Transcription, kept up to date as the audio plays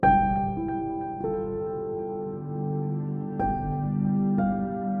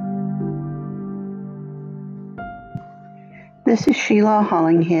This is Sheila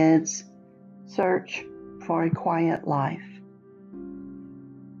Hollinghead's Search for a Quiet Life.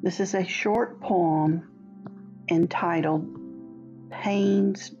 This is a short poem entitled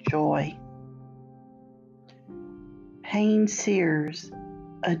Pain's Joy. Pain sears,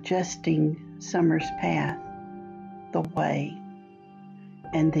 adjusting summer's path, the way,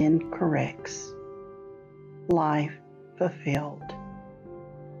 and then corrects. Life fulfilled.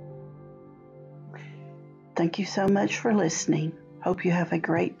 Thank you so much for listening. Hope you have a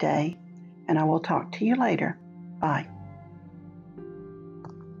great day, and I will talk to you later. Bye.